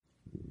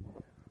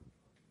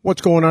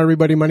What's going on,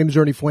 everybody? My name is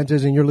Ernie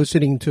Fuentes, and you're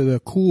listening to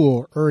the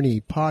Cool Ernie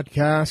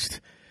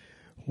podcast.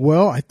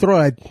 Well, I thought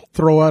I'd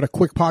throw out a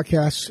quick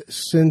podcast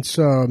since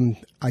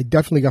I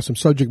definitely got some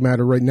subject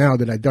matter right now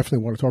that I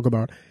definitely want to talk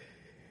about.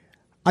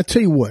 I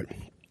tell you what,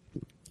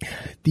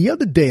 the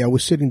other day I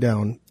was sitting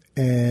down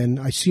and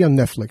I see on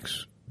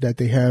Netflix that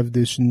they have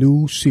this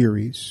new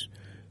series.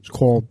 It's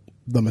called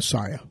The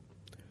Messiah.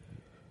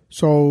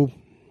 So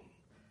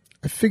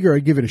I figure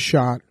I'd give it a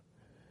shot.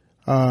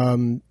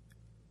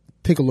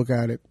 Take a look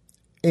at it.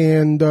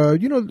 And, I'm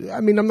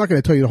not going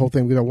to tell you the whole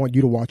thing because I want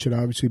you to watch it,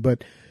 obviously.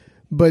 But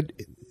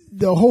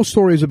the whole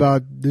story is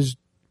about this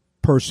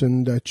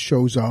person that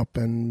shows up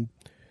and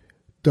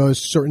does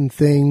certain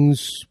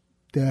things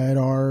that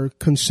are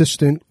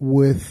consistent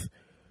with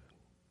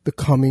the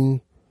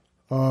coming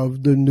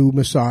of the new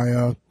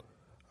Messiah.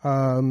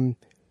 The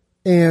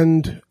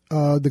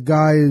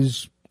guy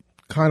is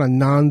kind of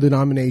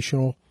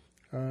non-denominational.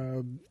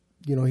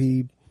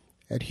 He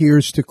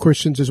adheres to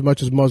Christians as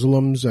much as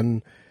Muslims,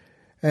 and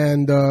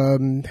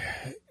the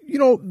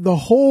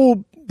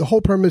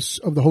whole premise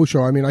of the whole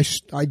show. I mean, I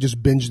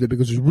just binged it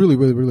because it really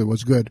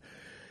was good.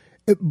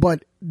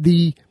 But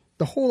the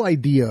whole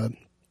idea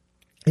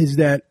is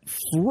that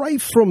right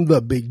from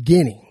the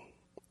beginning,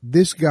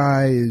 this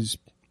guy is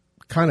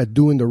kind of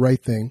doing the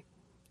right thing.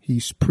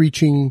 He's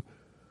preaching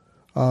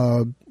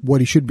what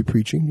he should be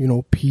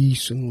preaching,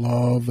 peace and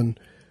love and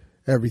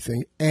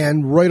everything.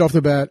 And right off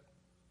the bat,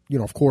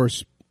 of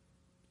course,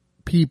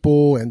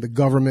 people and the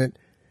government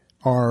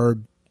are,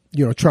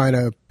 trying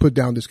to put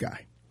down this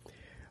guy.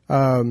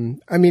 I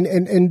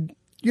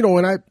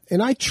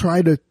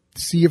try to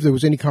see if there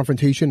was any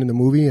confrontation in the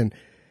movie, and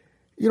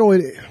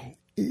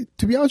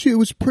to be honest with you, it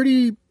was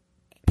pretty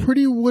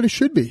what it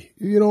should be.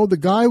 The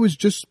guy was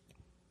just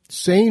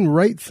saying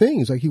right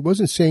things. Like, he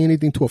wasn't saying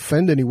anything to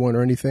offend anyone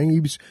or anything.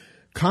 He was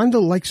kind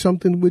of like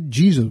something what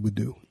Jesus would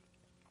do.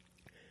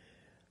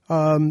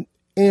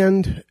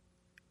 And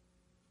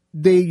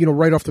they,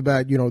 right off the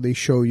bat, they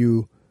show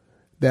you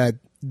that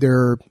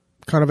they're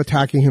kind of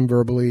attacking him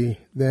verbally.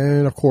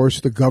 Then, of course,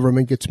 the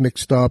government gets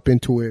mixed up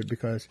into it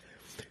because,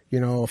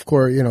 of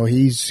course,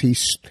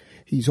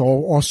 he's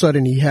all of a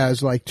sudden he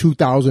has like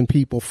 2,000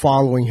 people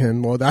following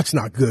him. Well, that's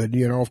not good.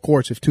 Of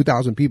course, if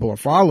 2,000 people are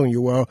following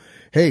you, well,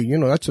 hey,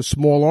 that's a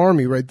small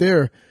army right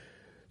there.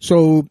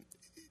 So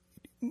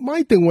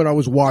my thing when I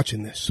was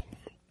watching this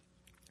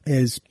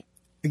is,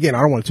 again,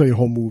 I don't want to tell you the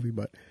whole movie,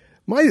 but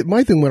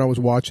my thing when I was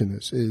watching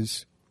this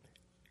is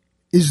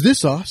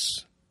this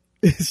us?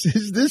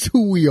 Is this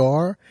who we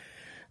are?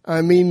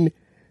 I mean,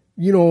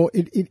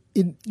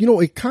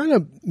 it kind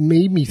of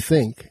made me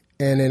think,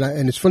 and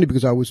it's funny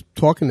because I was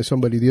talking to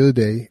somebody the other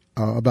day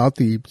about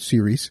the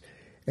series,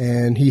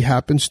 and he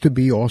happens to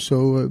be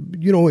also,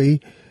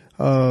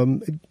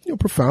 a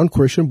profound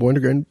Christian, born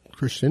again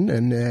Christian,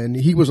 and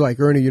he was like,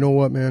 Ernie, you know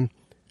what, man?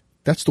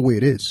 That's the way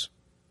it is.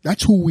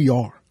 That's who we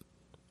are.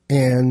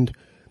 And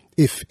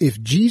if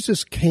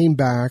Jesus came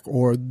back,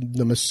 or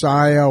the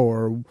Messiah,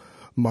 or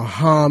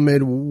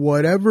Muhammad,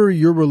 whatever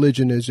your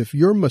religion is, if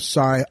your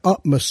Messiah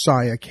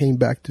came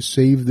back to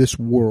save this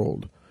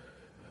world,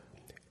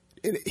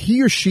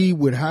 he or she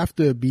would have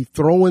to be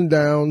throwing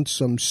down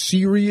some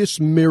serious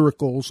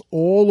miracles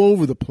all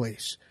over the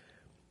place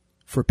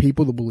for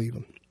people to believe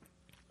him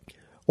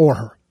or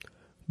her,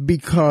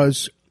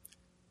 because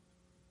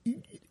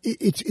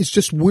it's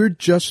just, we're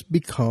just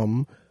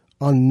become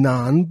a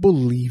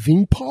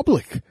non-believing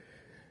public.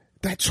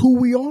 That's who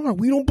we are.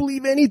 We don't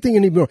believe anything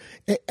anymore.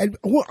 And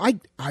I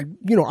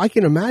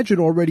can imagine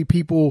already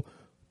people,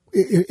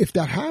 if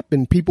that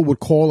happened, people would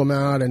call them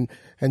out and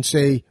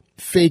say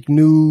fake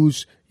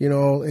news,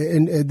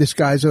 and this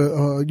guy's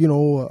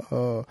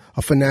a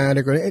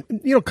fanatic,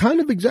 or, kind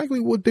of exactly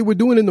what they were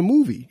doing in the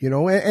movie,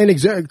 and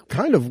exactly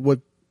kind of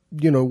what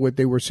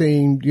they were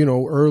saying,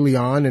 early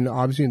on, and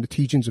obviously in the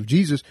teachings of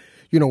Jesus,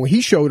 when he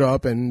showed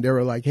up and they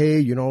were like,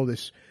 hey,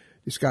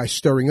 this guy's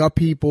stirring up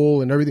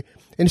people and everything.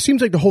 And it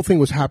seems like the whole thing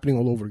was happening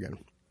all over again.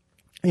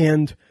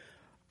 And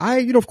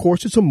of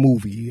course, it's a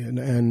movie,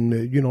 and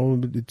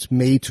it's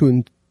made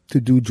to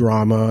do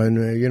drama,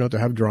 and, to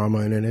have drama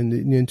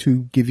and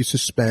to give you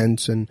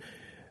suspense. And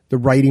the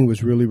writing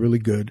was really, really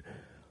good.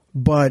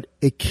 But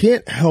it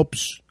can't help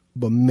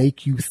but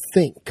make you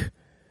think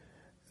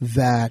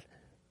that,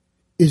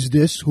 is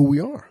this who we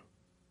are?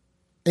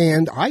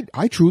 And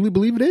I truly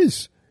believe it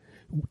is.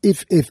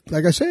 If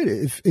like I said,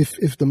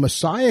 if the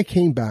Messiah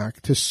came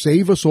back to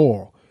save us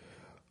all,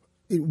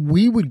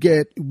 we would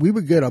get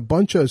a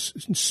bunch of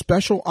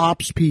special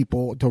ops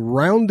people to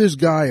round this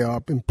guy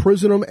up,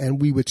 imprison him,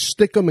 and we would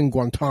stick him in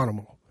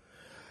Guantanamo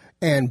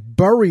and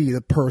bury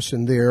the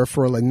person there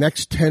for the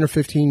next 10 or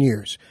 15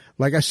 years.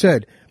 Like I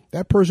said,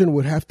 that person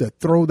would have to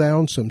throw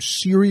down some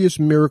serious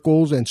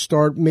miracles and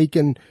start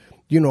making,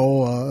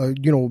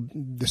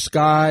 the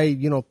sky,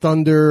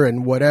 thunder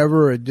and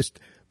whatever, just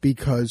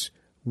because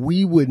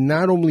we would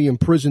not only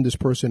imprison this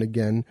person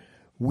again,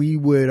 we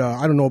would,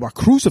 I don't know about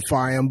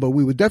crucify him, but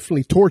we would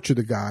definitely torture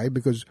the guy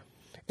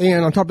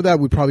and on top of that,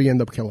 we'd probably end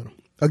up killing him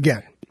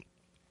again.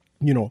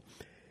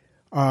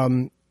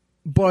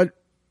 but,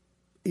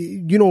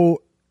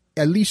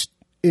 at least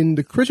in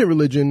the Christian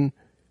religion,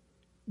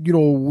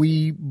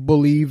 we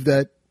believe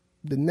that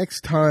the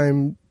next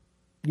time,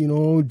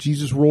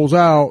 Jesus rolls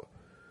out,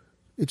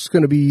 it's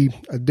going to be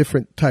a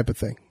different type of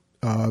thing.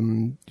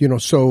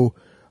 So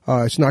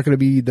it's not going to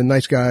be the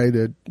nice guy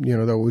that,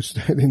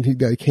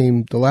 that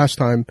came the last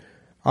time.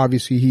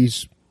 Obviously,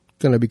 he's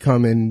going to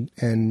become and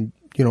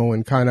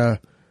kind of,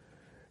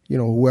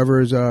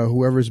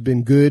 whoever's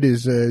been good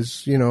is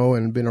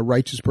and been a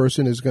righteous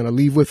person is going to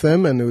leave with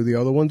them, and the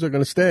other ones are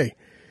going to stay.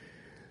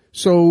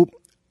 So,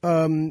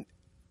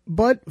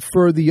 but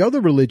for the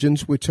other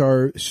religions, which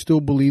are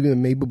still believing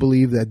and maybe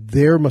believe that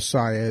their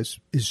Messiah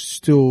is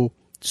still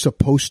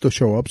supposed to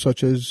show up,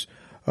 such as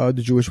the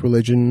Jewish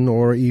religion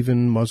or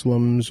even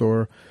Muslims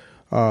or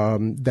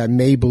that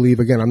may believe,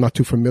 again, I'm not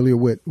too familiar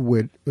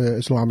with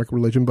Islamic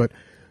religion, but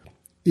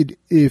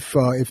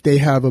if they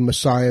have a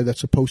Messiah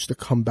that's supposed to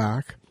come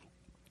back,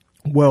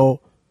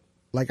 well,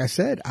 like I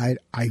said, I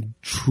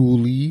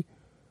truly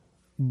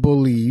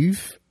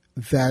believe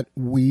that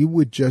we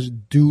would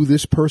just do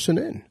this person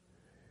in.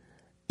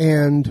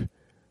 And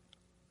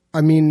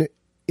I mean,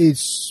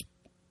 it's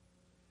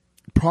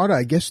part of,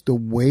 I guess, the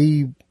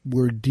way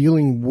we're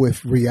dealing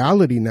with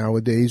reality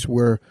nowadays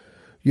where,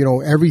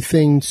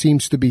 everything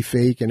seems to be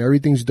fake and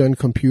everything's done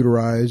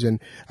computerized. And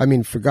I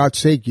mean, for God's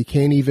sake, you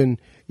can't even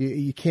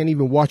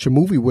watch a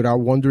movie without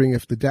wondering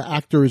if the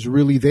actor is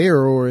really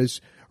there or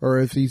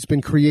if he's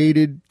been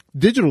created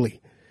digitally.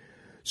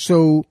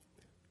 So,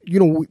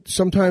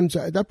 sometimes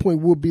at that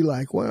point we'll be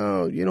like,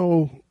 well,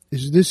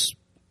 is this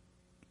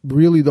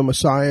really the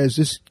Messiah? Is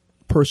this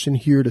person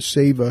here to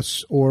save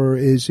us? Or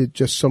is it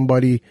just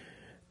somebody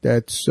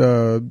that's,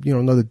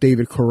 another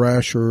David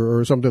Koresh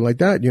or something like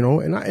that,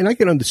 and I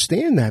can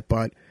understand that,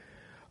 but,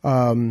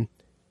 I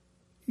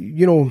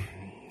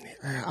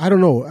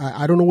don't know.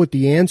 I don't know what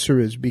the answer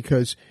is,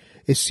 because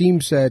it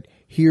seems that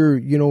here,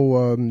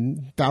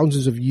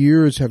 thousands of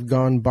years have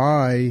gone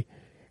by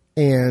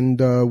and,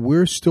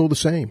 we're still the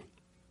same.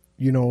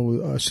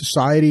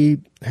 Society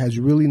has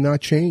really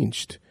not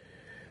changed.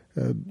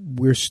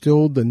 We're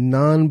still the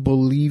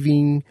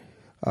non-believing,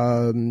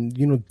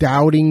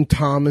 doubting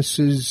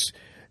Thomases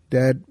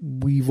that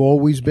we've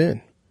always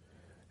been.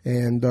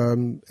 And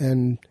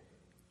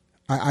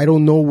I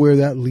don't know where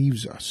that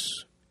leaves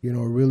us. It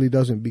really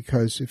doesn't,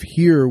 because if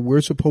here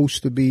we're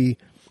supposed to be,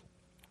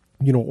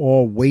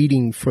 all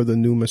waiting for the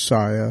new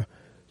Messiah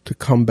to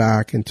come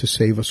back and to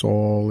save us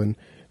all and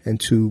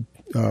to,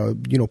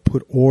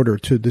 put order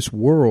to this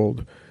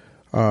world,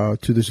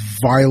 to this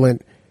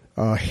violent,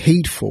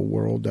 hateful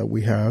world that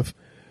we have.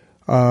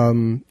 I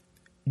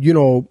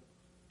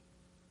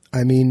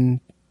mean,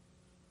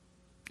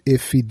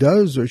 if he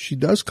does or she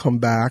does come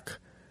back,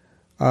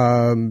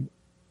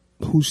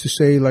 who's to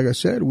say, like I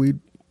said, we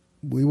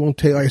won't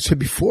take, like I said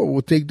before,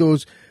 we'll take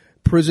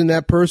prison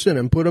that person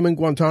and put them in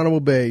Guantanamo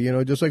Bay,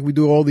 just like we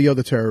do all the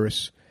other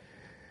terrorists.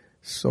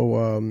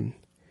 So,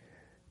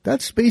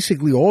 that's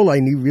basically all I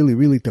need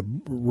really to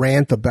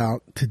rant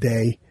about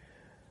today.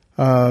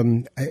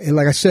 And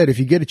like I said, if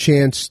you get a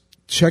chance,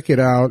 check it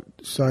out.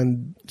 It's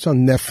on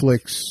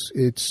Netflix.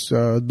 It's,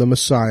 The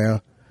Messiah.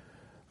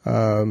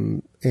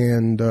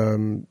 And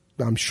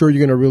I'm sure you're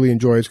going to really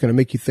enjoy it. It's going to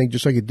make you think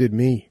just like it did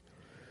me.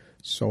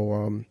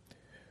 So,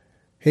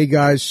 hey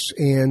guys,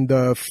 and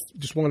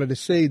just wanted to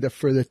say that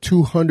for the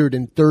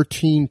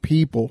 213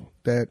 people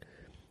that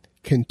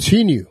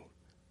continue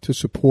to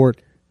support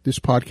this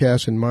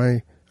podcast and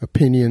my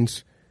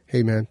opinions,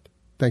 hey man,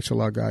 thanks a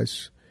lot,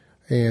 guys.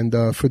 And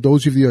for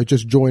those of you that are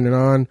just joining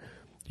on,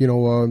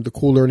 the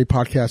Cool Learning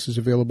Podcast is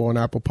available on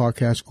Apple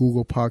Podcasts,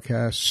 Google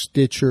Podcasts,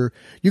 Stitcher.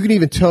 You can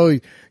even tell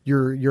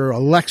your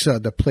Alexa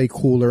to play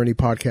Cool Learning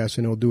Podcast,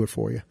 and it'll do it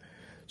for you.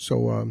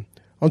 So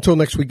until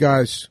next week,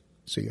 guys,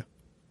 see ya.